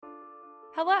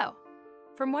Hello!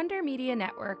 From Wonder Media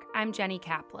Network, I'm Jenny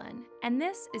Kaplan, and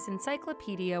this is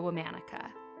Encyclopedia Womanica.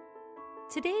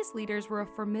 Today's leaders were a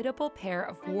formidable pair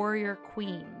of warrior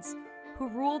queens who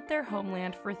ruled their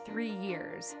homeland for 3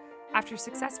 years after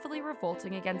successfully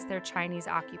revolting against their Chinese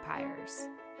occupiers.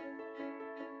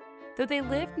 Though they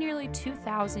lived nearly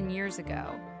 2,000 years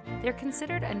ago, they're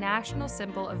considered a national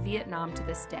symbol of Vietnam to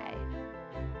this day.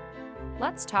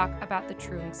 Let's talk about the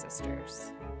Tru'ng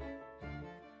sisters.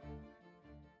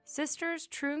 Sisters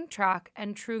Tru'ng Truc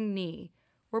and Tru'ng Ni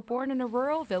were born in a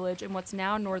rural village in what's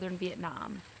now northern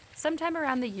Vietnam, sometime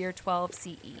around the year 12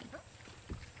 CE.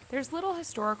 There's little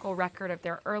historical record of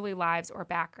their early lives or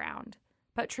background,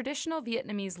 but traditional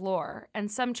Vietnamese lore and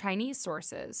some Chinese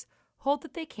sources hold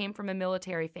that they came from a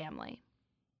military family.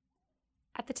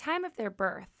 At the time of their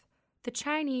birth, the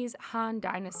Chinese Han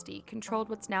Dynasty controlled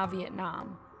what's now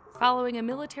Vietnam, following a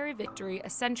military victory a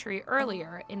century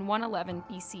earlier in 111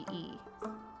 BCE.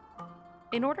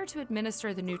 In order to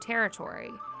administer the new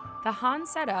territory, the Han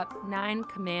set up 9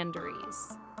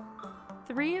 commanderies.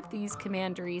 3 of these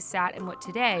commanderies sat in what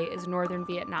today is northern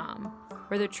Vietnam,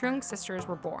 where the Tru'ng sisters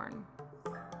were born.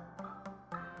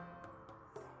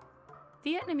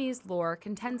 Vietnamese lore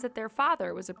contends that their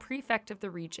father was a prefect of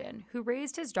the region who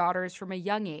raised his daughters from a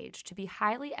young age to be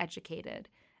highly educated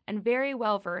and very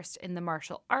well versed in the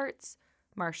martial arts,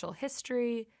 martial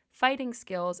history, fighting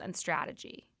skills, and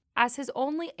strategy. As his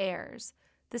only heirs,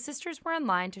 the sisters were in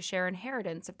line to share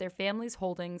inheritance of their family's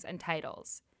holdings and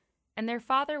titles, and their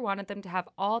father wanted them to have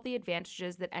all the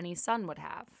advantages that any son would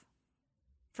have.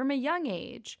 From a young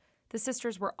age, the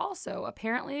sisters were also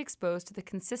apparently exposed to the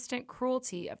consistent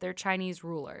cruelty of their Chinese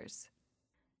rulers.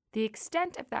 The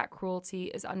extent of that cruelty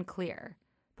is unclear,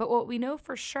 but what we know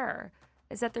for sure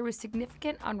is that there was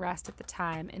significant unrest at the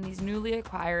time in these newly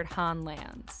acquired Han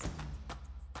lands.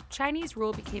 Chinese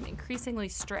rule became increasingly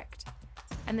strict,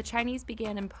 and the Chinese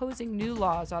began imposing new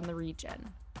laws on the region.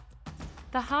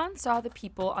 The Han saw the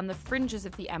people on the fringes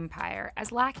of the empire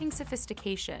as lacking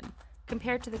sophistication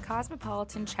compared to the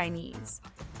cosmopolitan Chinese,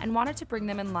 and wanted to bring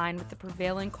them in line with the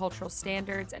prevailing cultural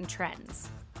standards and trends.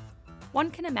 One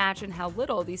can imagine how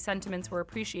little these sentiments were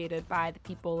appreciated by the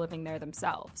people living there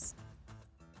themselves.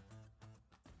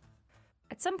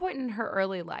 At some point in her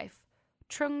early life,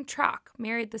 Tru'ng Truc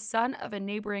married the son of a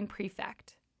neighboring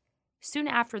prefect. Soon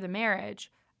after the marriage,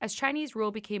 as Chinese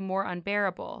rule became more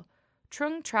unbearable,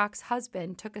 Tru'ng Truc's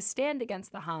husband took a stand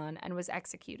against the Han and was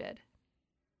executed.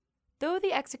 Though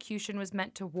the execution was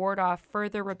meant to ward off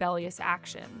further rebellious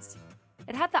actions,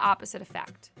 it had the opposite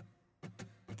effect.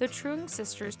 The Tru'ng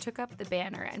sisters took up the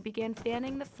banner and began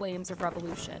fanning the flames of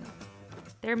revolution.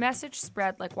 Their message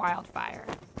spread like wildfire.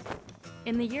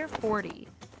 In the year 40,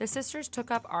 the sisters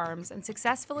took up arms and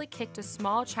successfully kicked a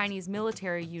small Chinese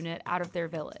military unit out of their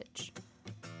village.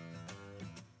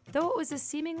 Though it was a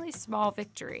seemingly small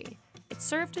victory, it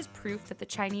served as proof that the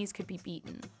Chinese could be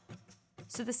beaten.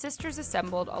 So the sisters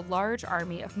assembled a large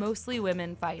army of mostly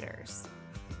women fighters.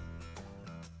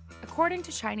 According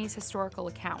to Chinese historical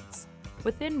accounts,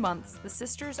 within months, the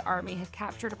sisters' army had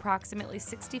captured approximately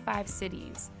 65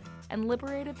 cities and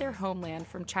liberated their homeland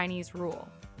from Chinese rule.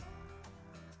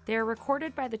 They are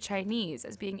recorded by the Chinese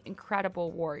as being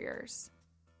incredible warriors.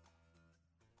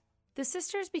 The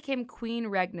sisters became queen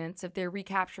regnants of their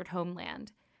recaptured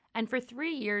homeland, and for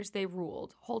 3 years they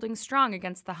ruled, holding strong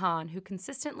against the Han, who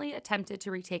consistently attempted to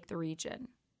retake the region.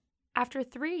 After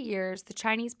 3 years, the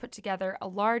Chinese put together a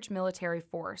large military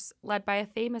force, led by a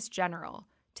famous general,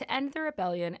 to end the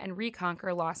rebellion and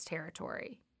reconquer lost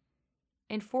territory.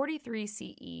 In 43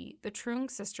 CE, the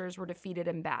Tru'ng sisters were defeated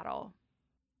in battle.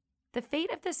 The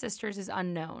fate of the sisters is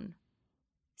unknown.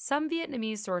 Some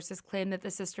Vietnamese sources claim that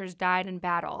the sisters died in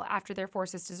battle after their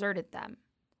forces deserted them.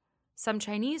 Some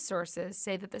Chinese sources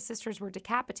say that the sisters were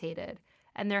decapitated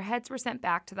and their heads were sent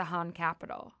back to the Han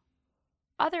capital.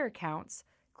 Other accounts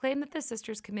claim that the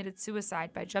sisters committed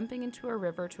suicide by jumping into a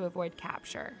river to avoid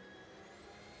capture.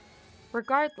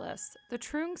 Regardless, the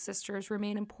Tru'ng sisters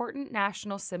remain important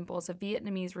national symbols of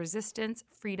Vietnamese resistance,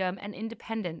 freedom, and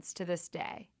independence to this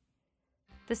day.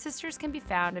 The sisters can be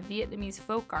found in Vietnamese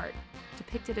folk art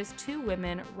depicted as 2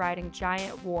 women riding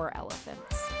giant war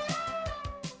elephants.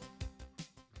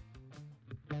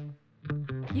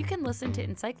 You can listen to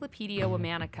Encyclopedia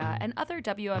Womanica and other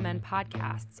WMN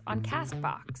podcasts on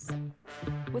CastBox.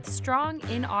 With strong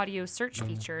in-audio search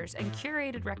features and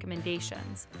curated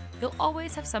recommendations, you'll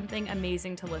always have something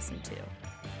amazing to listen to.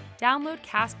 Download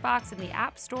CastBox in the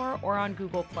App Store or on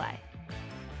Google Play.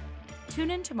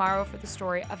 Tune in tomorrow for the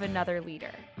story of another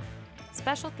leader.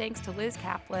 Special thanks to Liz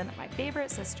Kaplan, my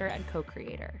favorite sister and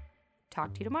co-creator.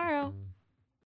 Talk to you tomorrow.